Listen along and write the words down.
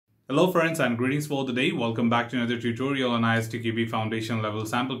Hello friends and greetings for the day. Welcome back to another tutorial on ISTQB Foundation level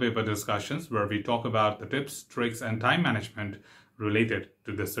sample paper discussions where we talk about the tips, tricks and time management related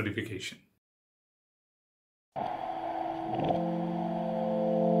to this certification.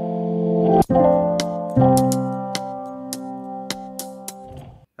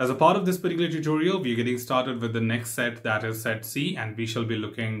 As a part of this particular tutorial, we're getting started with the next set, that is set C, and we shall be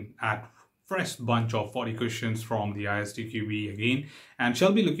looking at fresh bunch of 40 questions from the ISTQB again, and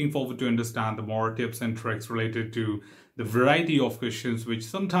shall be looking forward to understand the more tips and tricks related to the variety of questions which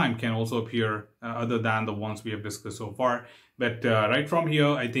sometimes can also appear other than the ones we have discussed so far. But right from here,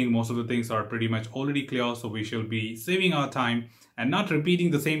 I think most of the things are pretty much already clear, so we shall be saving our time and not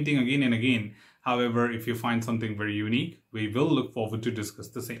repeating the same thing again and again. However, if you find something very unique, we will look forward to discuss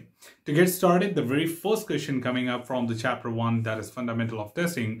the same. To get started, the very first question coming up from the chapter 1, that is fundamental of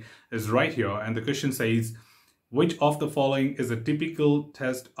testing, is right here. And the question says, which of the following is a typical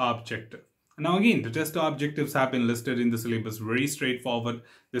test objective? Now again, the test objectives have been listed in the syllabus, very straightforward.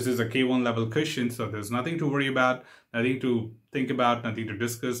 This is a K1 level question, so there's nothing to worry about, nothing to think about, nothing to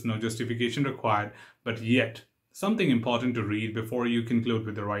discuss, no justification required, but yet something important to read before you conclude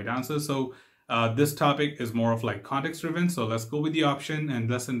with the right answer. So this topic is more of like context driven. So let's go with the option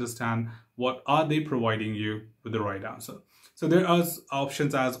and let's understand what are they providing you with the right answer. So there are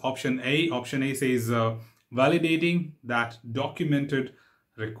options as option A. Option A says validating that documented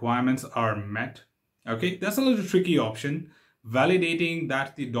requirements are met. Okay, that's a little tricky option. Validating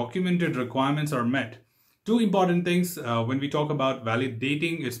that the documented requirements are met. Two important things when we talk about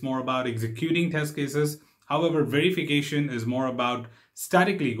validating, it's more about executing test cases. However, verification is more about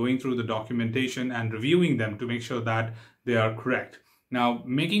statically going through the documentation and reviewing them to make sure that they are correct. Now,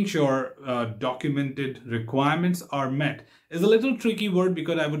 making sure documented requirements are met is a little tricky word,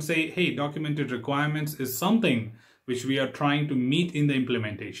 because I would say, hey, documented requirements is something which we are trying to meet in the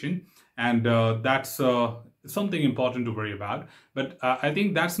implementation, and that's something important to worry about. But I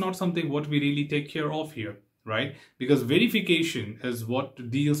think that's not something what we really take care of here, right? Because verification is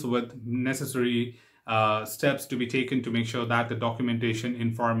what deals with necessary steps to be taken to make sure that the documentation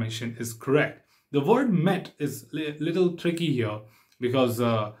information is correct. The word met is a little tricky here, because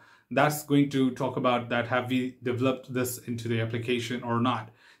that's going to talk about that have we developed this into the application or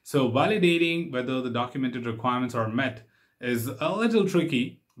not. So validating whether the documented requirements are met is a little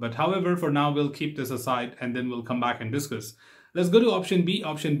tricky, but however, for now we'll keep this aside and then we'll come back and discuss. Let's go to option B.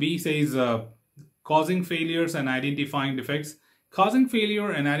 Option B says causing failures and identifying defects. Causing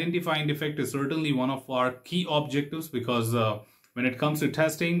failure and identifying defect is certainly one of our key objectives, because when it comes to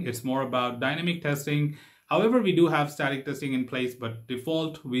testing, it's more about dynamic testing. However, we do have static testing in place, but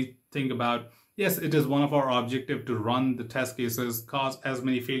default, we think about, yes, it is one of our objectives to run the test cases, cause as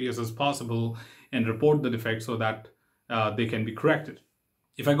many failures as possible, and report the defects so that they can be corrected.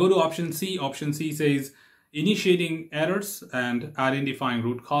 If I go to option C says initiating errors and identifying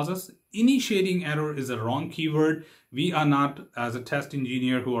root causes. Initiating error is a wrong keyword. We are not, as a test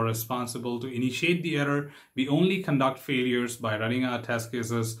engineer, who are responsible to initiate the error. We only conduct failures by running our test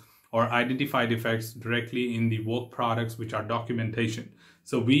cases or identify defects directly in the work products, which are documentation.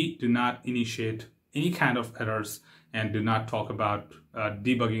 So we do not initiate any kind of errors and do not talk about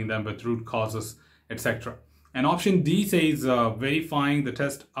debugging them with root causes, etc. And option D says verifying the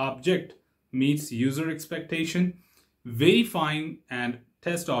test object meets user expectation. Verifying and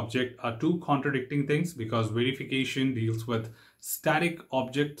test object are two contradicting things, because verification deals with static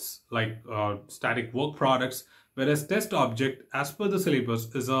objects like static work products, whereas test object, as per the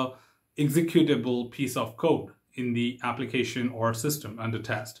syllabus, is a executable piece of code in the application or system under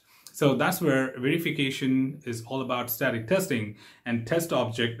test. So that's where verification is all about static testing and test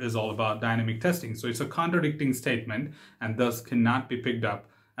object is all about dynamic testing. So it's a contradicting statement and thus cannot be picked up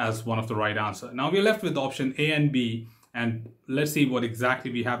as one of the right answer. Now we're left with option A and B, and let's see what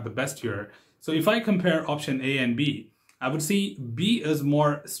exactly we have the best here. So if I compare option A and B, I would see B is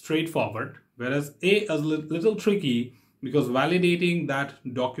more straightforward, whereas A is a little tricky, because validating that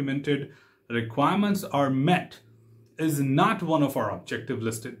documented requirements are met is not one of our objective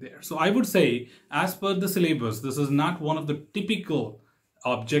listed there. So I would say, as per the syllabus, this is not one of the typical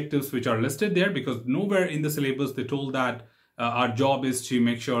objectives which are listed there, because nowhere in the syllabus they told that our job is to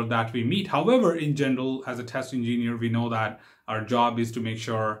make sure that we meet. However, in general, as a test engineer, we know that our job is to make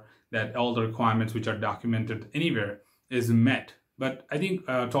sure that all the requirements which are documented anywhere is met. But I think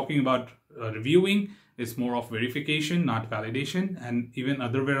talking about reviewing is more of verification, not validation, and even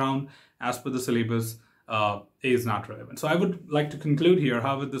other way around, as per the syllabus, A is not relevant. So I would like to conclude here.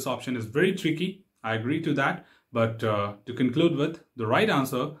 However, this option is very tricky. I agree to that. But to conclude with, the right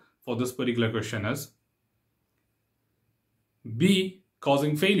answer for this particular question is B,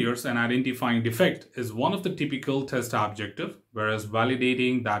 Causing failures and identifying defect is one of the typical test objectives, whereas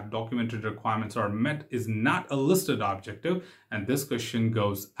validating that documented requirements are met is not a listed objective, and this question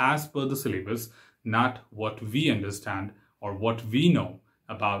goes as per the syllabus, not what we understand or what we know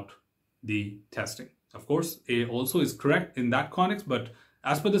about the testing. Of course, A also is correct in that context, but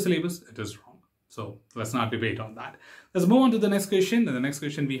as per the syllabus, it is wrong. So let's not debate on that. Let's move on to the next question. And the next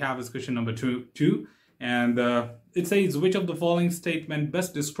question we have is question number two. And it says, which of the following statement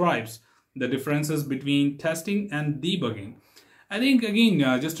best describes the differences between testing and debugging? I think, again,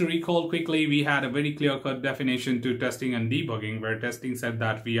 just to recall quickly, we had a very clear-cut definition to testing and debugging, where testing said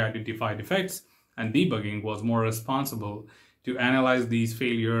that we identify defects and debugging was more responsible to analyze these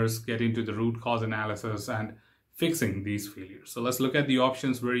failures, get into the root cause analysis, and fixing these failures. So let's look at the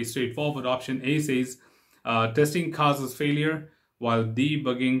options, very straightforward. Option A says testing causes failure while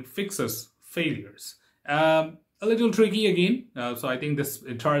debugging fixes failures. A little tricky again, so I think this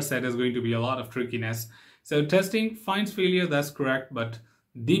entire set is going to be a lot of trickiness. So testing finds failure, that's correct, but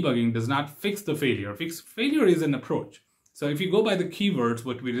debugging does not fix the failure. Failure is an approach. So if you go by the keywords,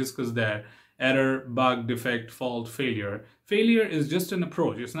 what we discussed there, error, bug, defect, fault, failure. Failure is just an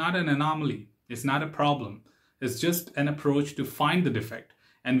approach. It's not an anomaly. It's not a problem. It's just an approach to find the defect.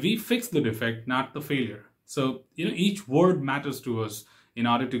 And we fix the defect, not the failure. So, each word matters to us in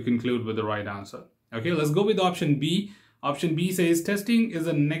order to conclude with the right answer. Okay, let's go with option B. Option B says testing is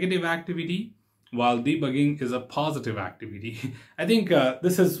a negative activity while debugging is a positive activity. I think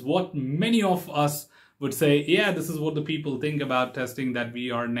this is what many of us would say, yeah, this is what the people think about testing, that we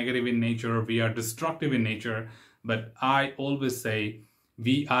are negative in nature, we are destructive in nature. But I always say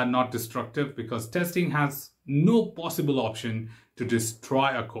we are not destructive, because testing has no possible option to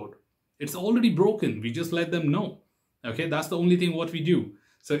destroy a code. It's already broken. We just let them know. Okay, that's the only thing what we do.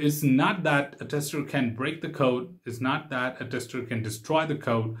 So it's not that a tester can break the code. It's not that a tester can destroy the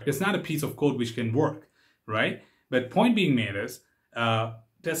code. It's not a piece of code which can work, right? But point being made is,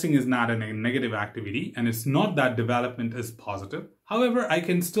 testing is not a negative activity, and it's not that development is positive. However, I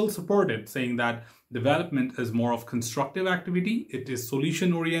can still support it, saying that development is more of constructive activity. It is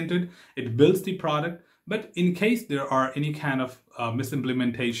solution oriented. It builds the product. But in case there are any kind of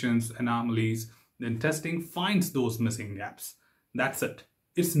misimplementations, anomalies, then testing finds those missing gaps. That's it.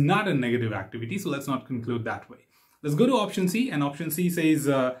 It's not a negative activity, so let's not conclude that way. Let's go to option C, and option C says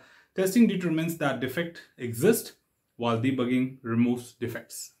testing determines that defect exists while debugging removes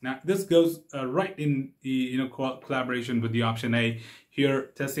defects. Now, this goes right in collaboration with the option A.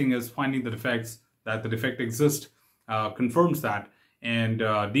 Here, testing is finding the defects, that the defect exists, confirms that, and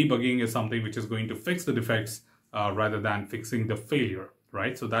debugging is something which is going to fix the defects rather than fixing the failure,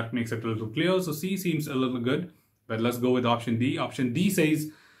 right? So that makes it a little clear. So C seems a little good. But let's go with option D. Option D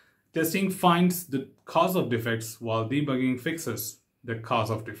says testing finds the cause of defects while debugging fixes the cause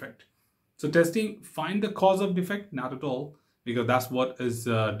of defect. So testing find the cause of defect? Not at all, because that's what is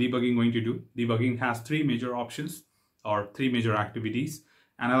debugging going to do. Debugging has three major options, or three major activities: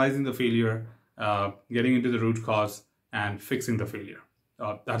 analyzing the failure, getting into the root cause, and fixing the failure.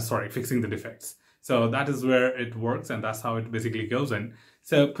 Fixing the defects. So that is where it works, and that's how it basically goes in.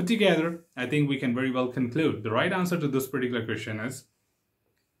 So put together, I think we can very well conclude the right answer to this particular question is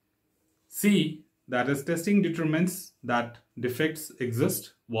C, that is testing determines that defects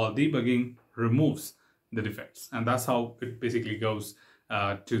exist while debugging removes the defects. And that's how it basically goes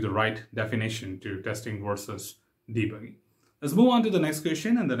to the right definition to testing versus debugging. Let's move on to the next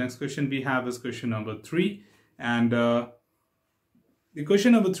question, and the next question we have is question number 3. And the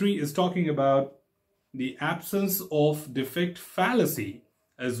question number 3 is talking about the absence of defect fallacy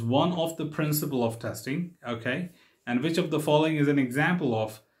as one of the principle of testing, okay? And which of the following is an example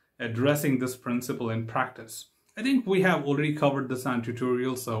of addressing this principle in practice? I think we have already covered this on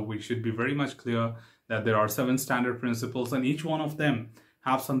tutorial, so we should be very much clear that there are 7 standard principles, and each one of them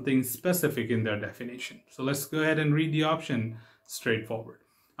have something specific in their definition. So let's go ahead and read the option straightforward.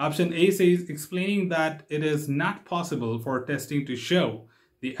 Option A says explaining that it is not possible for testing to show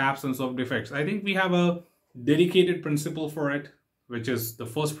the absence of defects. I think we have a dedicated principle for it, which is the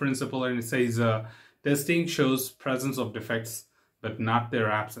first principle, and it says testing shows presence of defects but not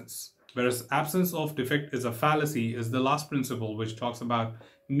their absence. Whereas absence of defect is a fallacy is the last principle, which talks about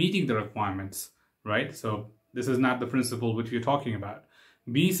meeting the requirements, right? So this is not the principle which we're talking about.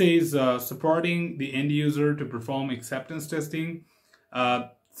 B says supporting the end user to perform acceptance testing.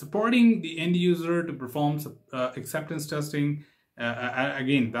 Supporting the end user to perform acceptance testing,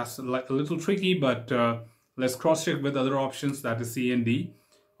 again, that's a little tricky, but let's cross-check with other options, that is C and D.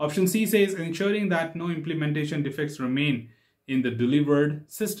 Option C says ensuring that no implementation defects remain in the delivered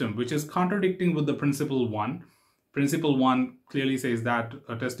system, which is contradicting with the principle 1. Principle 1 clearly says that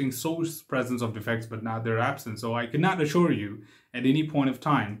testing shows presence of defects, but not their absence. So I cannot assure you at any point of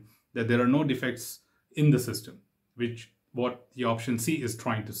time that there are no defects in the system, which what the option C is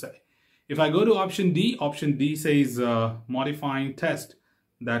trying to say. If I go to option D says modifying test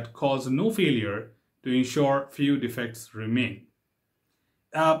that cause no failure to ensure few defects remain.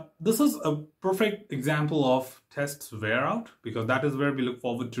 This is a perfect example of tests wear out, because that is where we look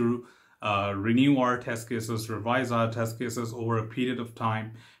forward to renew our test cases, revise our test cases over a period of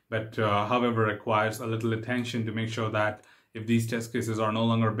time, but however requires a little attention to make sure that if these test cases are no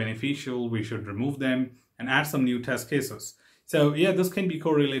longer beneficial, we should remove them and add some new test cases. So yeah, this can be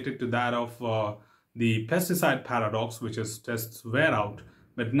correlated to that of the pesticide paradox, which is tests wear out,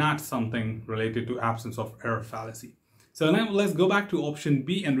 but not something related to absence of error fallacy. So now let's go back to option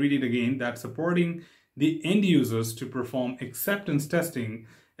B and read it again, that supporting the end users to perform acceptance testing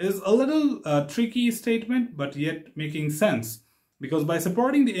is a little tricky statement, but yet making sense, because by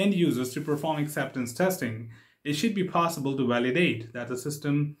supporting the end users to perform acceptance testing, it should be possible to validate that the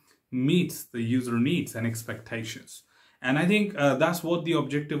system meets the user needs and expectations. And I think that's what the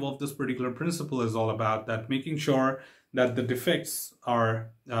objective of this particular principle is all about, that making sure that the defects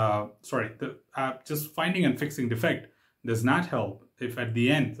are, just finding and fixing defect does not help if at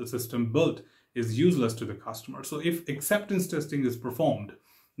the end the system built is useless to the customer. So if acceptance testing is performed,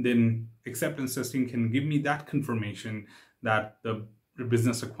 then acceptance testing can give me that confirmation that the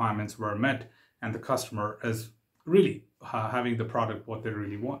business requirements were met and the customer is really having the product what they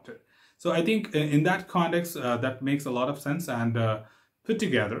really wanted. So I think in that context, that makes a lot of sense. And put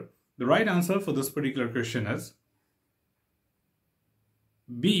together, the right answer for this particular question is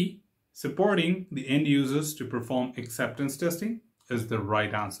B, supporting the end users to perform acceptance testing is the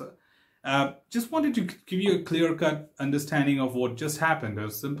right answer. Just wanted to give you a clear-cut understanding of what just happened.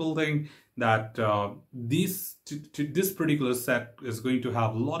 A simple thing that this particular set is going to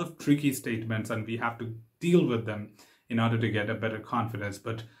have a lot of tricky statements, and we have to deal with them in order to get a better confidence.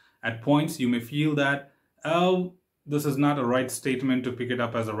 But at points you may feel that, oh, this is not a right statement to pick it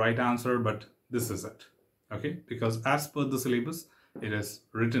up as a right answer, but this is it. Okay, because as per the syllabus, it is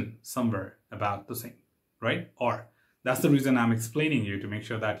written somewhere about the same, right? Or that's the reason I'm explaining you, to make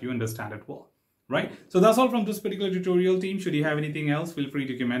sure that you understand it well, right? So that's all from this particular tutorial, team. Should you have anything else, feel free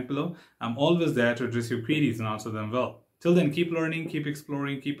to comment below. I'm always there to address your queries and answer them well. Till then, keep learning, keep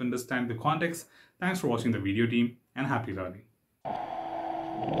exploring, keep understanding the context. Thanks for watching the video, team, and happy learning.